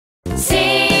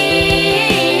Sing,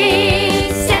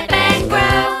 step and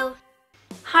grow.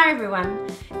 Hi everyone,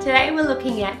 today we're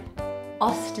looking at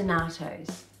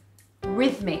ostinatos,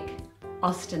 rhythmic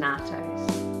ostinatos.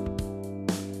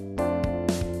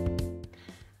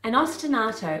 An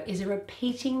ostinato is a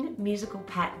repeating musical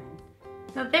pattern.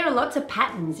 Now there are lots of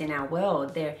patterns in our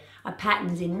world. There are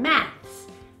patterns in maths,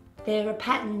 there are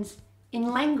patterns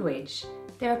in language,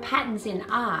 there are patterns in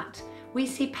art. We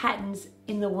see patterns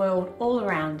in the world all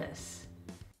around us.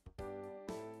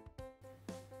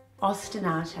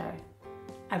 Ostinato,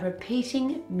 a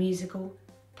repeating musical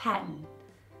pattern.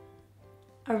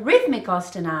 A rhythmic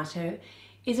ostinato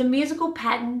is a musical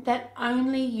pattern that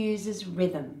only uses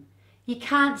rhythm. You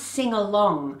can't sing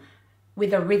along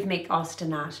with a rhythmic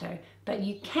ostinato, but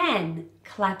you can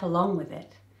clap along with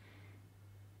it.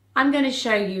 I'm going to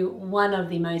show you one of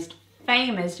the most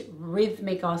famous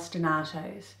rhythmic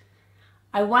ostinatos.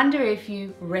 I wonder if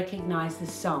you recognize the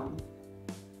song.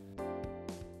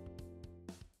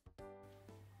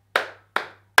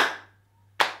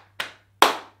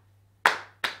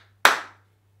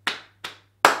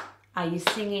 Are you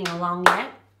singing along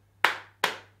yet?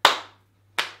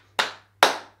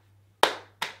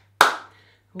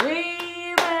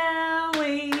 We will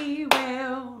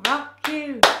rock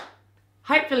you.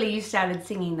 Hopefully you started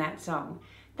singing that song.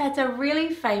 That's a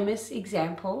really famous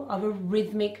example of a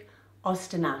rhythmic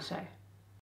ostinato.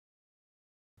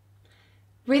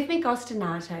 Rhythmic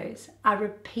ostinatos are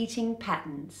repeating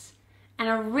patterns and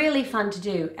are really fun to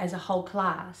do as a whole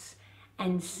class,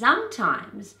 and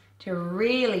sometimes to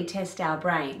really test our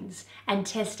brains and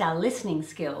test our listening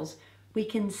skills, we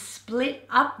can split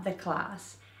up the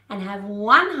class and have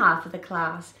one half of the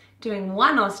class doing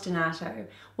one ostinato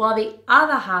while the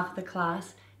other half of the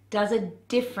class does a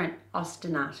different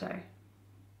ostinato.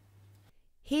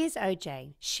 Here's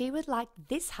OJ. She would like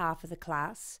this half of the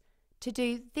class to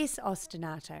do this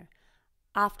ostinato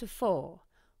after 4.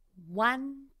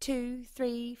 1, 2,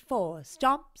 3, 4.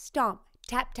 Stomp, stomp,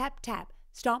 tap, tap, tap.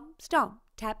 Stomp, stomp,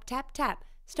 tap, tap, tap.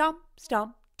 Stomp,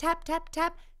 stomp, tap, tap,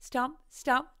 tap. Stomp,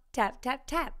 stomp, tap, tap,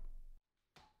 tap.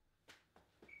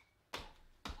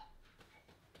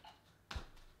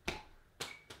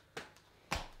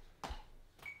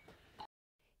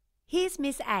 Here's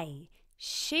Miss A.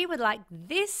 She would like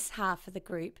this half of the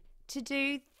group to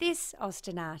do this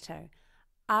ostinato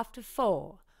after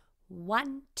 4.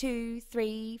 1, 2,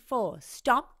 3, 4.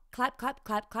 Stomp, clap, clap,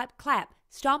 clap, clap, clap.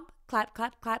 Stomp, clap,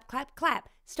 clap, clap, clap, clap.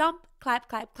 Stomp, clap,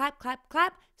 clap, clap, clap,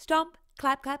 clap. Stomp,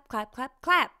 clap, clap, clap, clap,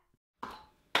 clap.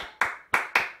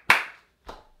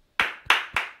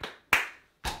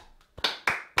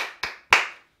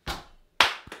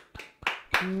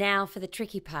 Now for the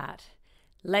tricky part.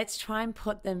 Let's try and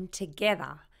put them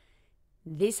together.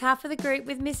 This half of the group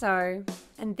with Miss O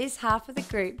and this half of the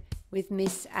group with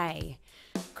Miss A.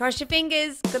 Cross your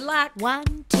fingers. Good luck.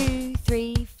 1, 2,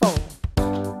 3, 4.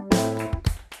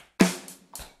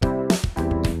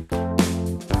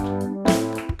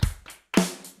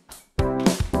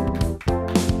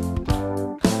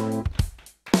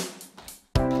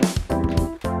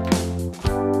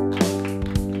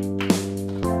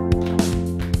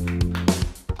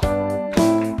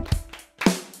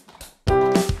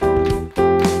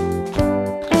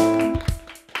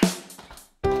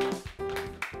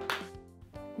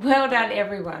 Well done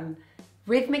everyone!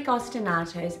 Rhythmic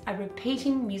ostinatos are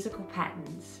repeating musical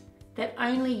patterns that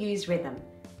only use rhythm.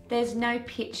 There's no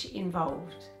pitch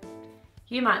involved.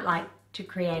 You might like to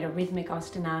create a rhythmic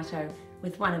ostinato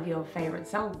with one of your favourite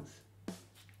songs.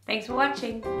 Thanks for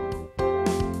watching!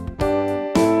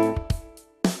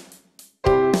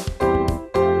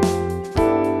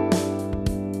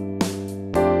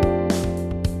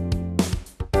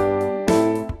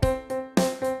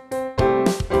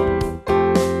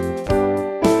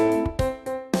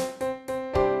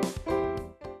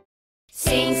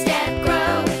 Sing, step,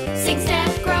 grow. Sing,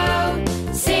 step, grow.